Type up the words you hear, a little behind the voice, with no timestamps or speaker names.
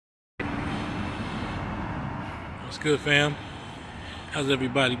What's good, fam? How's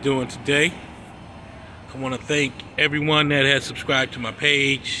everybody doing today? I want to thank everyone that has subscribed to my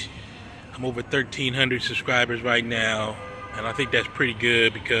page. I'm over 1,300 subscribers right now, and I think that's pretty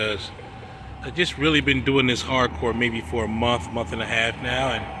good because I've just really been doing this hardcore maybe for a month and a half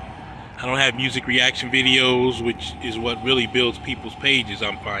now, and I don't have music reaction videos, which is what really builds people's pages,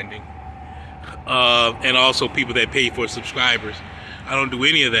 I'm finding. And also people that pay for subscribers. I don't do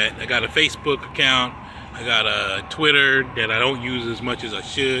any of that. I got a Facebook account, I got a Twitter that I don't use as much as I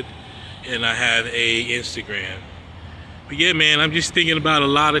should, and I have a Instagram. But yeah, man, I'm just thinking about a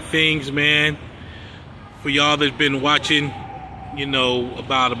lot of things, man. For y'all that's been watching, you know,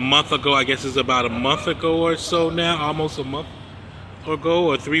 about a month ago, I guess it's about a month ago or so now, almost a month ago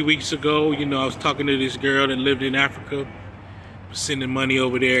or 3 weeks ago, you know, I was talking to this girl that lived in Africa, sending money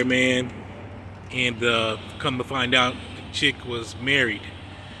over there, man, and come to find out the chick was married.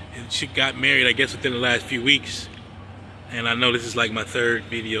 And the chick got married, I guess, within the last few weeks. And I know this is like my third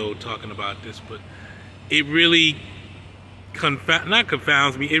video talking about this, but it really not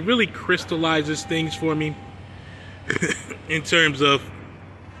confounds me, it really crystallizes things for me in terms of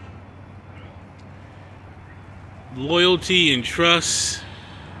loyalty and trust,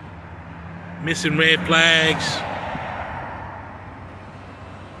 missing red flags.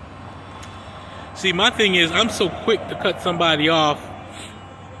 See, my thing is, I'm so quick to cut somebody off,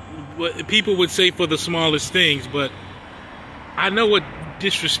 what people would say for the smallest things, but I know what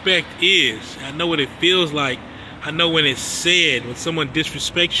disrespect is. I know what it feels like. I know when it's said, when someone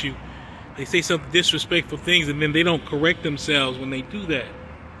disrespects you, they say some disrespectful things and then they don't correct themselves when they do that.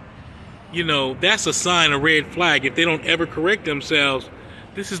 You know, that's a sign, a red flag. If they don't ever correct themselves,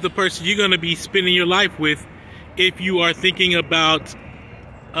 this is the person you're going to be spending your life with if you are thinking about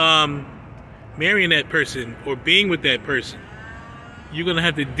marrying that person or being with that person. You're going to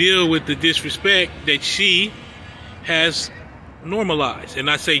have to deal with the disrespect that she has normalized. And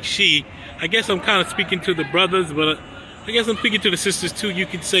I say she, I guess I'm kind of speaking to the brothers, but I guess I'm speaking to the sisters too. You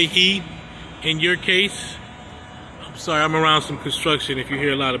can say he in your case. I'm sorry, I'm around some construction if you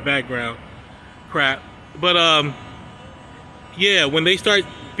hear a lot of background crap. But yeah, when they start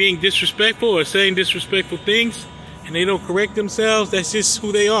being disrespectful or saying disrespectful things and they don't correct themselves, that's just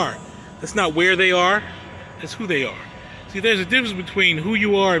who they are. That's not where they are, that's who they are. See, there's a difference between who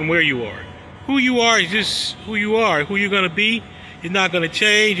you are and where you are. Who you are is just who you are. Who you're going to be is not going to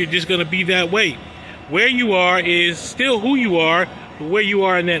change. You're just going to be that way. Where you are is still who you are, but where you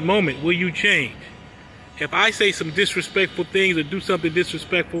are in that moment, will you change? If I say some disrespectful things or do something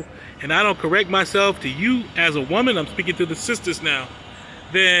disrespectful and I don't correct myself to you as a woman, I'm speaking to the sisters now,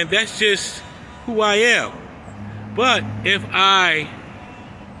 then that's just who I am. But if I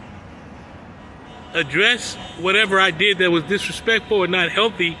address whatever I did that was disrespectful or not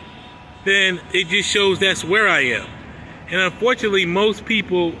healthy, then it just shows that's where I am. And unfortunately, most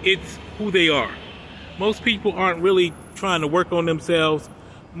people, it's who they are. Most people aren't really trying to work on themselves.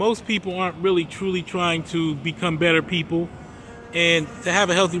 Most people aren't really truly trying to become better people. And to have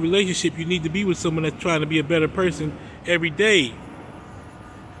a healthy relationship, you need to be with someone that's trying to be a better person every day.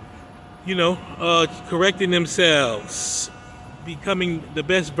 You know, correcting themselves, becoming the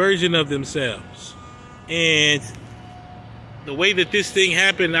best version of themselves. And the way that this thing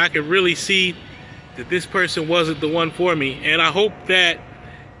happened, I could really see that this person wasn't the one for me. And I hope that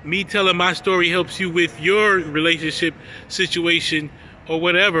me telling my story helps you with your relationship situation or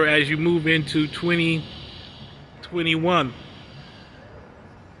whatever as you move into 2021.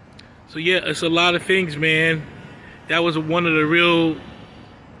 So yeah, it's a lot of things, man. That was one of the real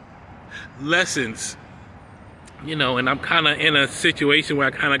lessons, you know, and I'm kind of in a situation where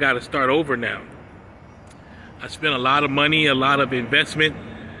I kind of got to start over now. I spent a lot of money, a lot of investment.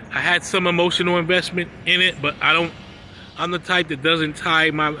 I had some emotional investment in it, but I'm the type that doesn't tie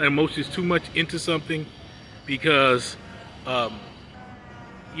my emotions too much into something because,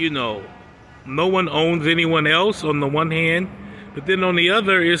 you know, no one owns anyone else on the one hand, but then on the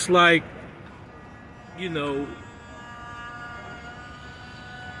other, it's like, you know,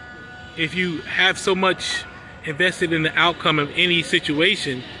 if you have so much invested in the outcome of any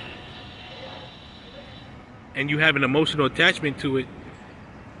situation and you have an emotional attachment to it,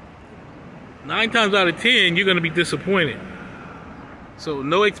 9 times out of 10, you're going to be disappointed. So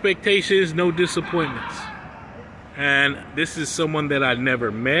no expectations, no disappointments. And this is someone that I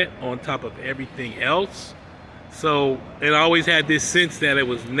never met on top of everything else. So it always had this sense that it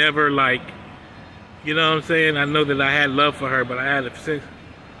was never like, you know what I'm saying? I know that I had love for her, but I had a sense,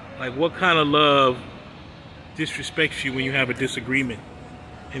 like, what kind of love disrespects you when you have a disagreement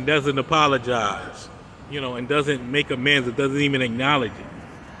and doesn't apologize, you know, and doesn't make amends, or doesn't even acknowledge it?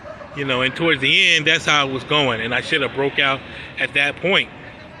 You know, and towards the end, that's how it was going, and I should have broke out at that point.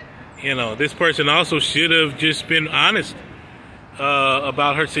 You know, this person also should have just been honest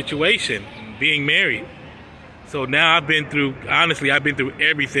about her situation, being married. So now I've been through, honestly, I've been through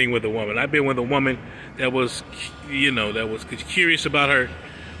everything with a woman. I've been with a woman that was, you know, that was curious about her,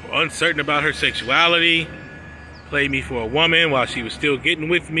 or uncertain about her sexuality, played me for a woman while she was still getting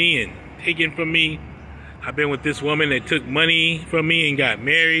with me and taking from me. I've been with this woman that took money from me and got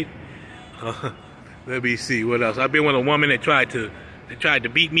married. Let me see what else. I've been with a woman that tried to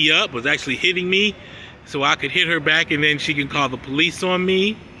beat me up, was actually hitting me so I could hit her back and then she can call the police on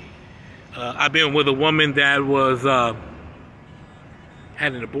me. I've been with a woman that was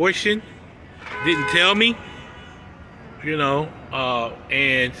had an abortion, didn't tell me, you know,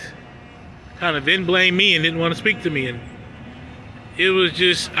 and kind of then blamed me and didn't want to speak to me. And it was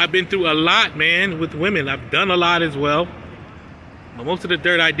just, I've been through a lot, man, with women. I've done a lot as well. But most of the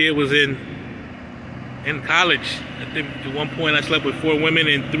dirt I did was in college. I think at one point I slept with 4 women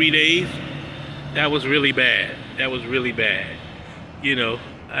in 3 days. That was really bad. That was really bad. You know,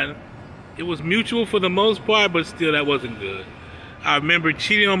 it was mutual for the most part, but still that wasn't good. I remember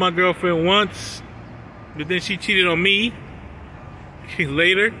cheating on my girlfriend once, but then she cheated on me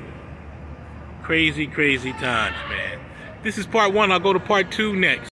later. Crazy, crazy times, man. This is part 1. I'll go to part 2 next.